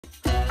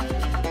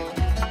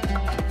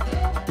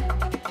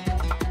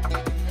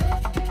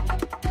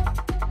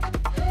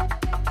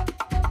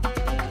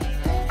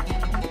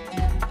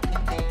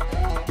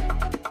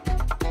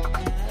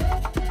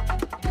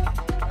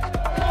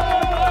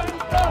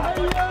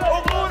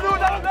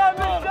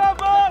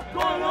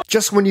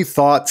Just when you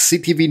thought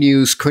CTV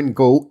News couldn't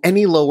go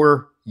any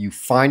lower, you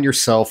find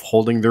yourself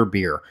holding their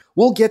beer.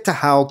 We'll get to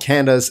how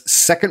Canada's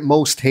second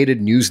most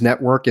hated news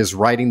network is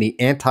riding the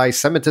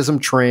anti-Semitism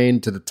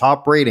train to the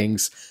top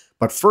ratings,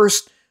 but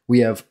first, we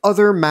have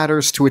other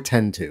matters to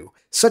attend to,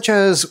 such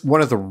as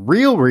one of the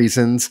real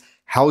reasons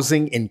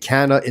housing in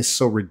Canada is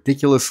so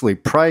ridiculously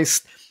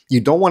priced. You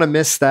don't want to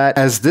miss that,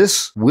 as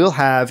this will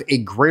have a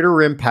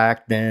greater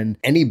impact than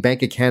any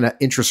Bank of Canada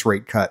interest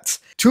rate cuts.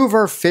 Two of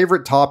our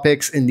favorite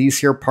topics in these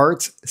here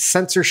parts,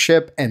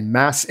 censorship and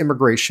mass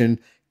immigration,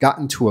 got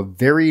into a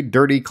very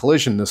dirty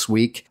collision this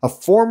week. A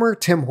former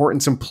Tim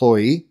Hortons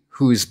employee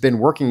who's been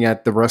working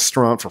at the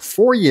restaurant for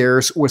 4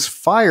 years was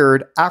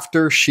fired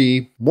after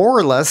she more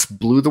or less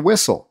blew the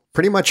whistle.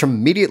 Pretty much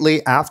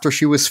immediately after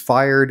she was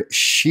fired,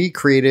 she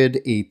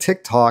created a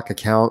TikTok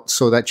account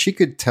so that she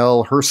could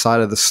tell her side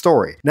of the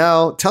story.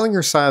 Now, telling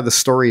her side of the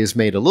story is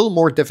made a little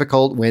more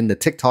difficult when the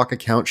TikTok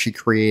account she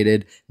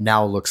created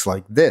now looks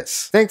like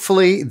this.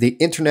 Thankfully, the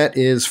internet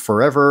is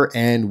forever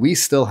and we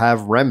still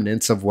have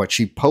remnants of what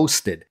she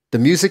posted. The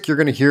music you're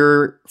going to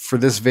hear for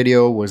this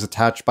video was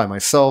attached by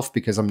myself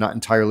because I'm not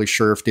entirely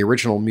sure if the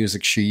original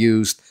music she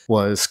used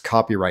was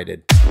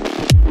copyrighted.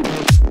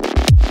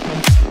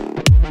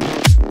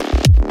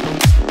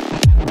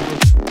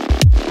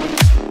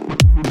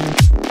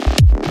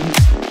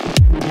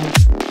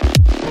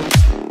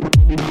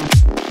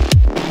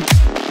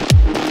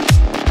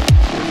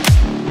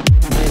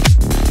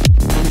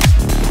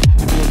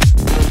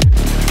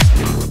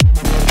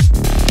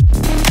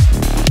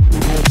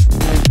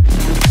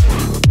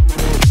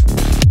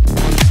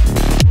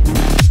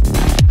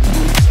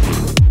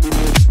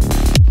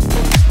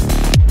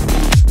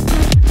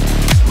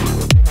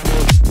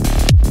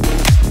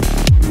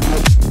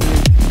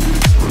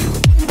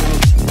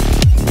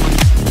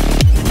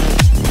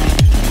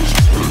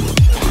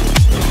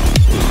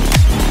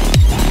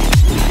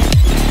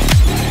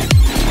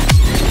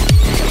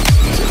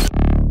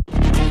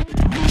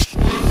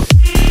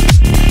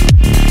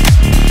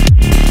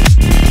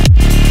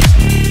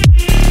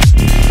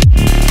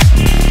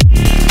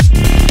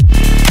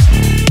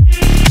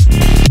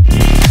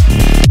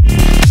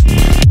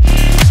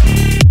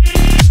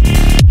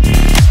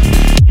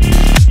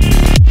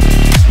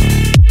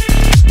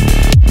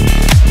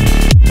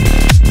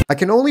 I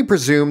can only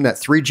presume that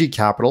 3G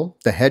Capital,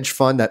 the hedge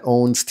fund that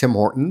owns Tim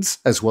Hortons,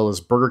 as well as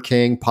Burger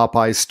King,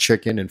 Popeye's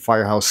Chicken, and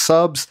Firehouse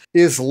Subs,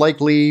 is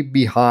likely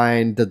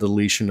behind the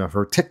deletion of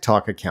her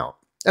TikTok account.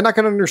 And I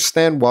can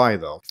understand why,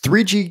 though.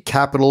 3G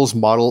Capital's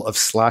model of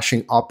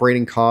slashing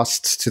operating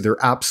costs to their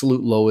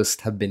absolute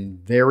lowest have been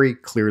very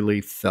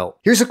clearly felt.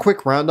 Here's a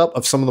quick roundup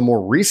of some of the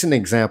more recent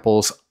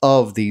examples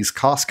of these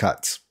cost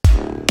cuts.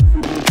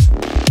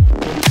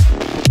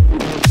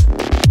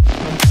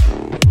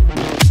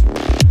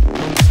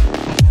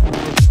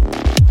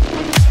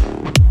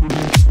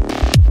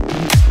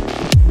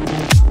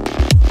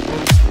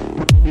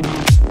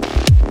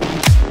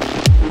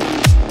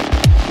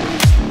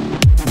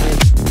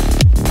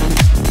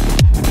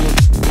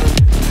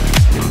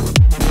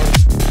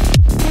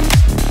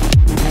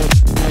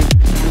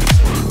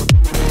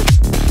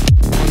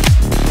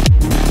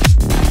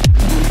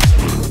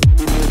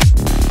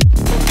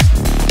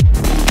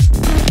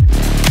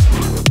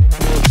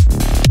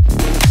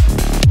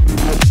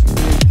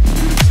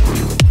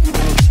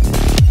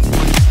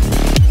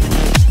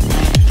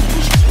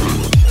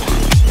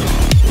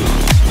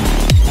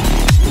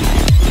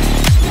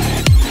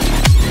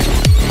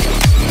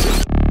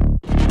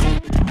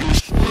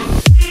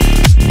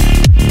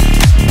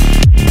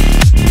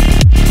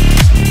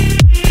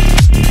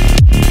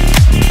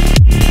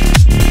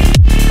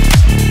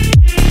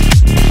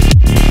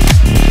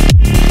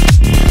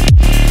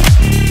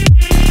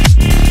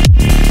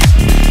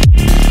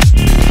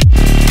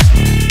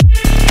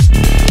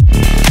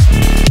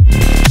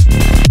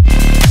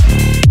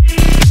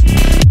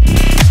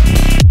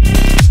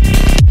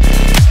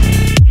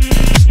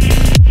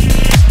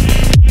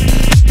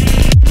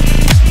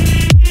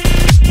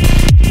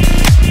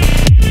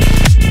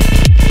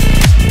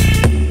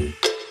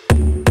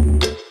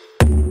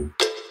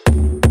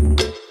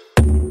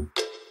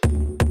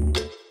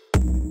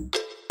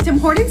 Tim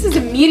Hortons is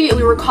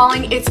immediately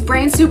recalling its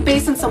brand soup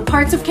base in some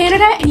parts of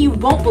Canada, and you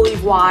won't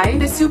believe why.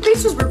 The soup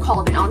base was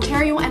recalled in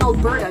Ontario and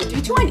Alberta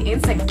due to an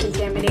insect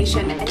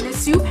contamination, and the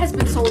soup has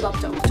been sold up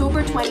to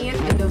October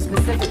 20th in those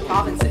specific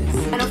provinces.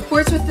 And of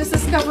course, with this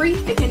discovery,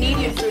 the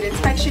Canadian Food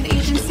Inspection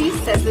Agency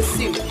says the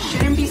soup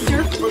shouldn't be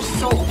served or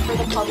sold for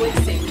the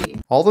public's safety.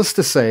 All this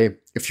to say,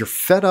 if you're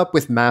fed up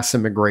with mass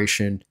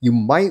immigration, you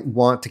might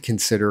want to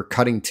consider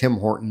cutting Tim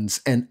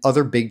Hortons and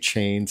other big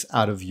chains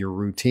out of your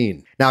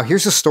routine. Now,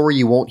 here's a story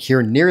you won't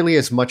hear nearly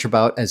as much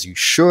about as you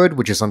should,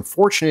 which is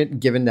unfortunate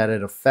given that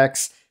it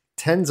affects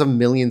tens of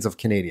millions of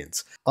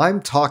Canadians.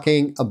 I'm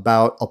talking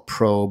about a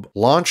probe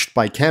launched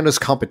by Canada's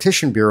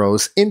competition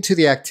bureaus into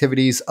the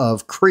activities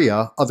of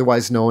CREA,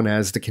 otherwise known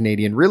as the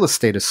Canadian Real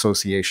Estate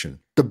Association.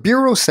 The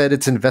bureau said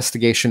its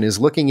investigation is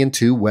looking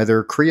into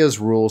whether CREA's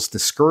rules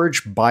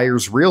discourage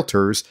buyers'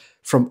 realtors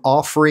from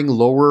offering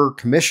lower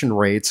commission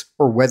rates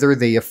or whether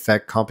they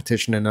affect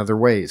competition in other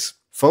ways.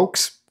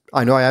 Folks,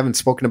 I know I haven't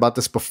spoken about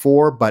this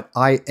before, but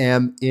I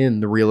am in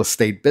the real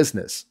estate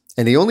business.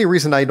 And the only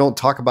reason I don't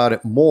talk about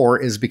it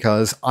more is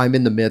because I'm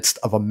in the midst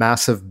of a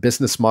massive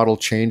business model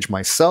change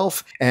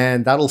myself,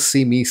 and that'll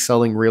see me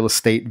selling real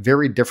estate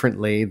very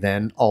differently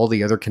than all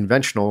the other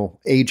conventional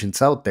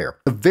agents out there.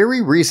 The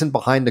very reason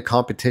behind the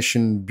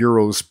Competition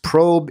Bureau's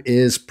probe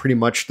is pretty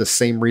much the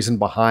same reason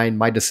behind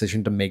my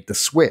decision to make the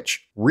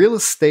switch. Real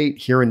estate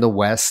here in the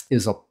West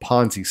is a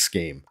Ponzi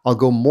scheme. I'll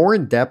go more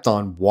in depth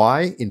on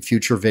why in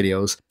future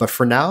videos, but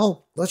for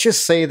now, let's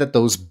just say that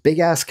those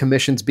big-ass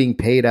commissions being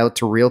paid out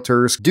to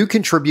realtors do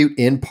contribute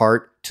in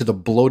part to the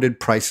bloated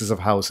prices of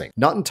housing.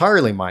 Not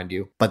entirely, mind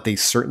you, but they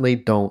certainly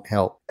don't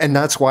help. And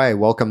that's why I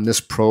welcome this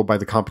probe by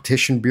the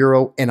Competition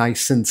Bureau, and I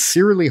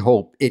sincerely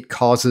hope it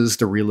causes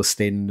the real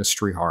estate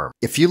industry harm.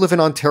 If you live in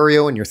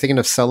Ontario and you're thinking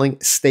of selling,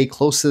 stay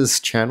close to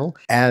this channel,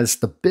 as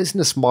the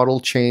business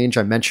model change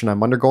I mentioned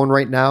I'm undergoing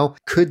right now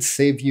could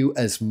save you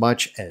as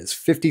much as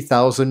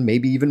 $50,000,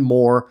 maybe even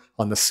more,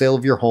 on the sale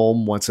of your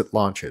home once it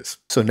launches.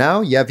 So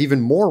now you have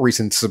even more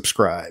reason to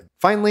subscribe.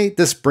 Finally,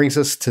 this brings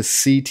us to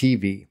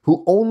CTV,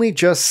 who only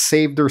just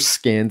saved their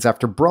skins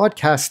after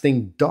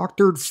broadcasting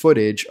doctored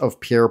footage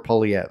of Pierre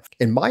Poilievre.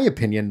 In my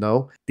opinion,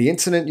 though, the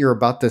incident you're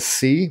about to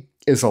see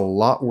is a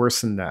lot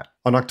worse than that.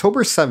 On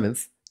October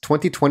 7th,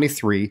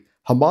 2023,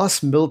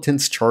 Hamas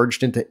militants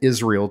charged into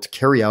Israel to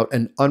carry out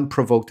an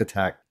unprovoked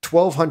attack.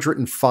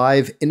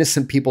 1,205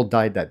 innocent people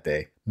died that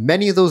day.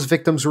 Many of those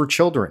victims were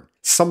children.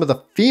 Some of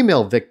the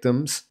female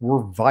victims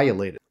were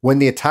violated. When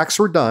the attacks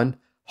were done,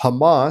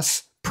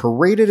 Hamas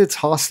paraded its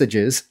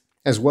hostages,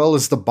 as well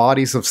as the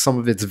bodies of some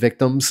of its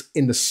victims,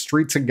 in the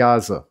streets of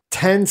Gaza.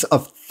 Tens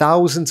of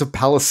thousands of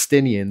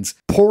Palestinians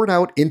poured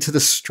out into the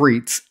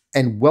streets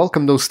and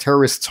welcomed those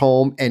terrorists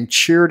home and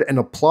cheered and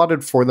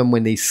applauded for them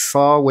when they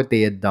saw what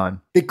they had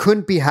done. They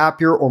couldn't be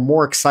happier or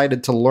more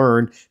excited to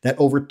learn that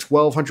over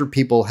 1,200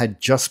 people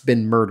had just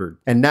been murdered.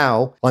 And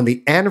now, on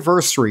the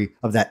anniversary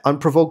of that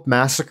unprovoked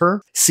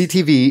massacre,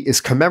 CTV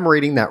is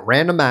commemorating that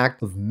random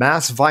act of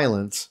mass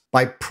violence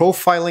by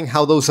profiling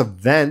how those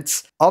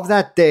events of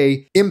that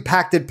day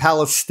impacted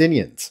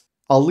Palestinians.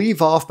 I'll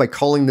leave off by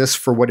calling this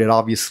for what it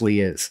obviously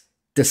is: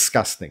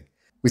 disgusting.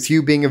 With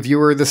you being a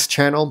viewer of this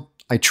channel,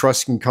 I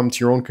trust you can come to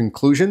your own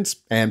conclusions,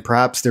 and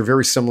perhaps they're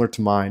very similar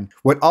to mine.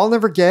 What I'll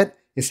never get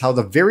is how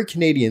the very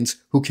Canadians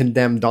who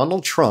condemned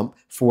Donald Trump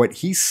for what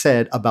he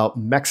said about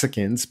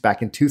Mexicans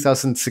back in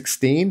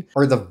 2016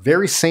 are the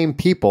very same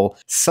people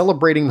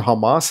celebrating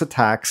Hamas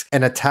attacks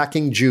and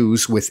attacking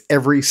Jews with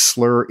every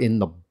slur in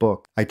the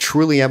book. I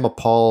truly am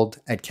appalled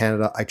at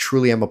Canada. I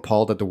truly am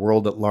appalled at the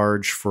world at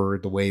large for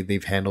the way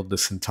they've handled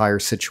this entire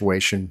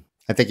situation.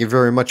 I thank you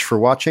very much for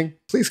watching.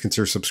 Please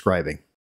consider subscribing.